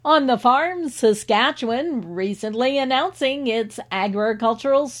On the Farm, Saskatchewan recently announcing its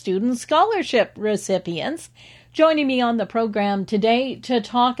agricultural student scholarship recipients. Joining me on the program today to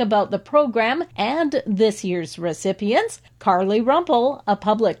talk about the program and this year's recipients, Carly Rumpel, a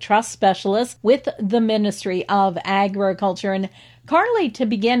public trust specialist with the Ministry of Agriculture. And Carly, to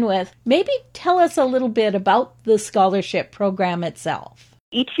begin with, maybe tell us a little bit about the scholarship program itself.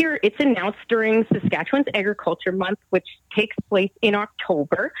 Each year, it's announced during Saskatchewan's Agriculture Month, which takes place in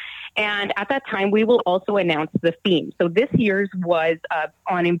October. And at that time, we will also announce the theme. So this year's was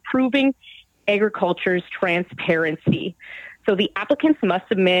on improving agriculture's transparency. So the applicants must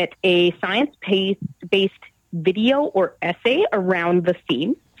submit a science-based video or essay around the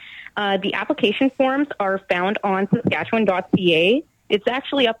theme. The application forms are found on Saskatchewan.ca. It's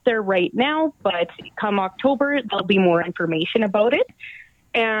actually up there right now, but come October, there'll be more information about it.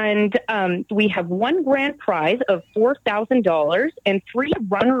 And we have one grand prize of $4,000 and three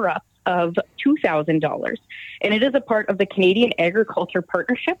runner-ups of $2,000. And it is a part of the Canadian Agriculture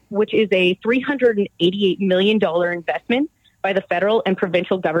Partnership, which is a $388 million investment by the federal and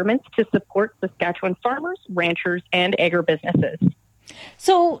provincial governments to support Saskatchewan farmers, ranchers, and agribusinesses.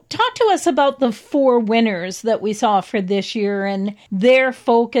 So talk to us about the four winners that we saw for this year and their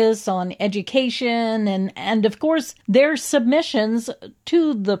focus on education and of course, their submissions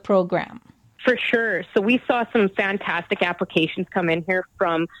to the program. For sure. So we saw some fantastic applications come in here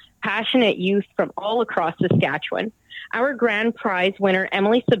from passionate youth from all across Saskatchewan. Our grand prize winner,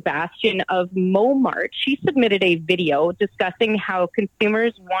 Emily Sebastian of Momart, she submitted a video discussing how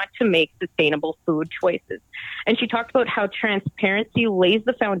consumers want to make sustainable food choices. And she talked about how transparency lays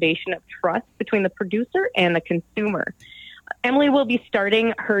the foundation of trust between the producer and the consumer. Emily will be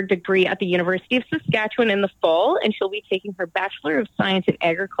starting her degree at the University of Saskatchewan in the fall, and she'll be taking her Bachelor of Science in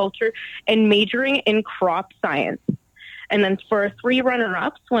Agriculture and majoring in crop science. And then for three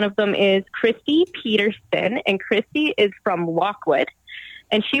runner-ups, one of them is Christy Peterson, and Christy is from Lockwood.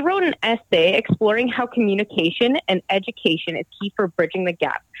 And she wrote an essay exploring how communication and education is key for bridging the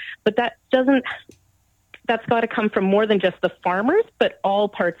gap. But that's got to come from more than just the farmers, but all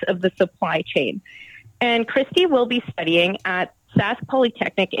parts of the supply chain. And Christy will be studying at Sask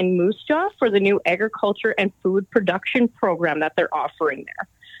Polytechnic in Moose Jaw for the new agriculture and food production program that they're offering there.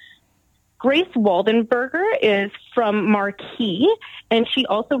 Grace Waldenberger is from Marquee, and she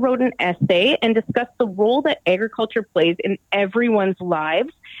also wrote an essay and discussed the role that agriculture plays in everyone's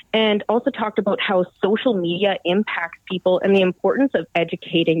lives and also talked about how social media impacts people and the importance of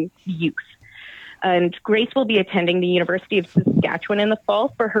educating youth. And Grace will be attending the University of Saskatchewan in the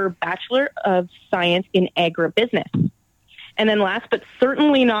fall for her Bachelor of Science in Agribusiness. And then last but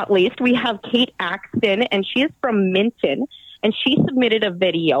certainly not least, we have Kate Axton, and she is from Minton. And she submitted a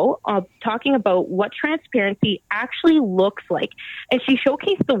video talking about what transparency actually looks like. And she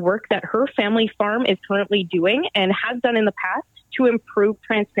showcased the work that her family farm is currently doing and has done in the past to improve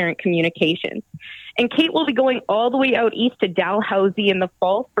transparent communications. And Kate will be going all the way out east to Dalhousie in the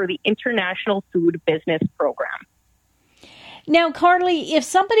fall for the International Food Business Program. Now, Carly, if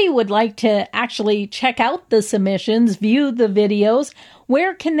somebody would like to actually check out the submissions, view the videos,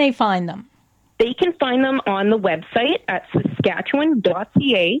 where can they find them? They can find them on the website at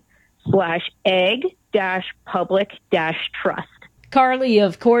saskatchewan.ca/ag-public-trust. Carly,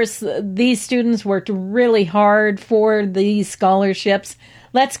 of course, these students worked really hard for these scholarships.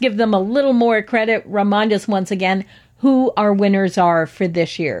 Let's give them a little more credit. Remind us once again who our winners are for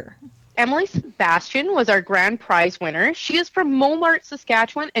this year. Emily Sebastian was our grand prize winner. She is from Momart,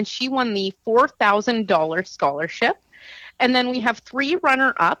 Saskatchewan, and she won the $4,000 scholarship. And then we have three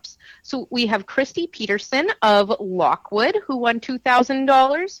runner-ups. So we have Christy Peterson of Lockwood, who won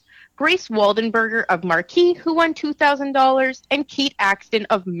 $2,000, Grace Waldenberger of Marquee, who won $2,000, and Kate Axton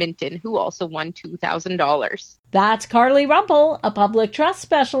of Minton, who also won $2,000. That's Carly Rumpel, a public trust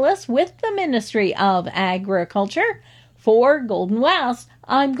specialist with the Ministry of Agriculture. For Golden West,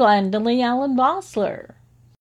 I'm Glendalee Allen Bossler.